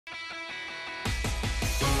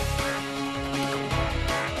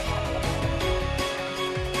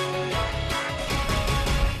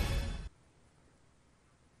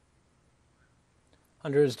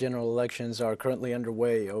Honduras general elections are currently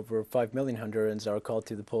underway. Over 5 million Hondurans are called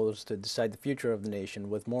to the polls to decide the future of the nation.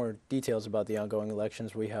 With more details about the ongoing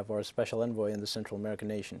elections, we have our special envoy in the Central American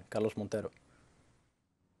nation, Carlos Montero.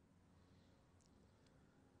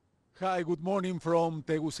 Hi, good morning from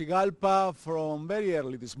Tegucigalpa. From very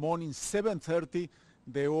early this morning, 7:30,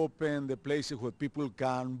 they open the places where people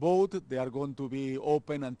can vote. They are going to be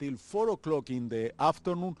open until 4 o'clock in the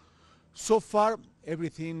afternoon. So far,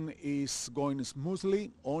 everything is going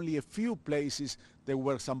smoothly. Only a few places, there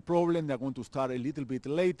were some problems. They're going to start a little bit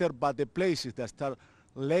later, but the places that start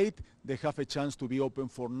late, they have a chance to be open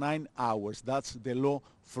for 9 hours. That's the law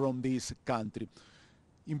from this country.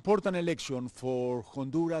 Important election for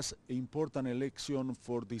Honduras, important election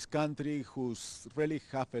for this country who's really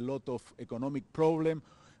have a lot of economic problem.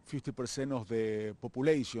 50% of the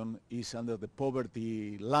population is under the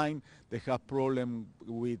poverty line. They have problem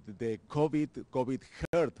with the COVID. COVID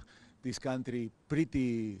hurt this country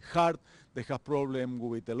pretty hard. They have problem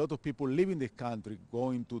with a lot of people leaving this country,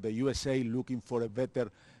 going to the USA looking for a better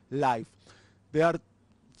life. There are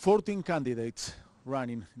 14 candidates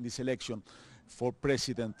running in this election for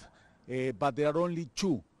president, but there are only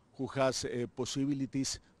two who has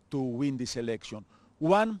possibilities to win this election.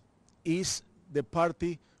 One is the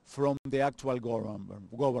party from the actual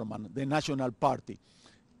government, the National Party.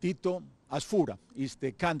 Tito Afura is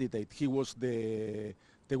the candidate. He was the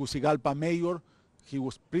Tegucigalpa mayor. He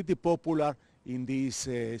was pretty popular in this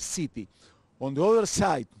city. On the other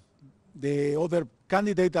side, the other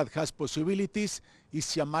candidate that has possibilities is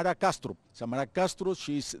Xiomara Castro. Xiomara Castro,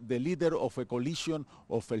 she's the leader of a coalition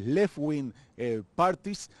of left-wing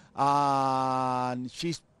parties, and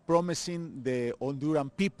she's promising the Honduran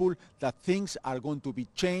people that things are going to be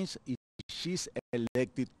changed if she's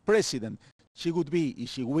elected president. She would be, if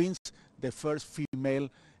she wins, the first female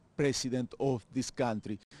president of this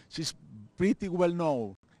country. She's pretty well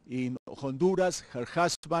known in Honduras. Her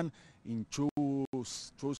husband in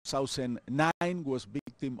 2009 was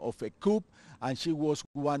victim of a coup, and she was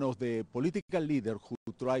one of the political leaders who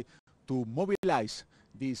tried to mobilize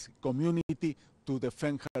this community to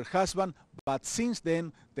defend her husband, but since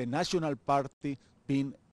then the National Party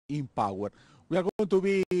been in power. We are going to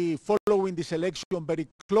be following this election very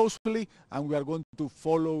closely, and we are going to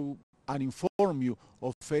follow and inform you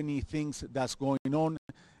of any things that's going on.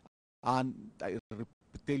 And I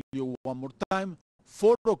tell you one more time,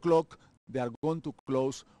 4 o'clock they are going to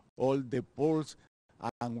close all the polls,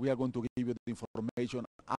 and we are going to give you the information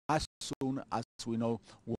as soon as we know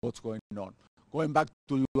what's going on. Going back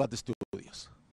to you at the studios.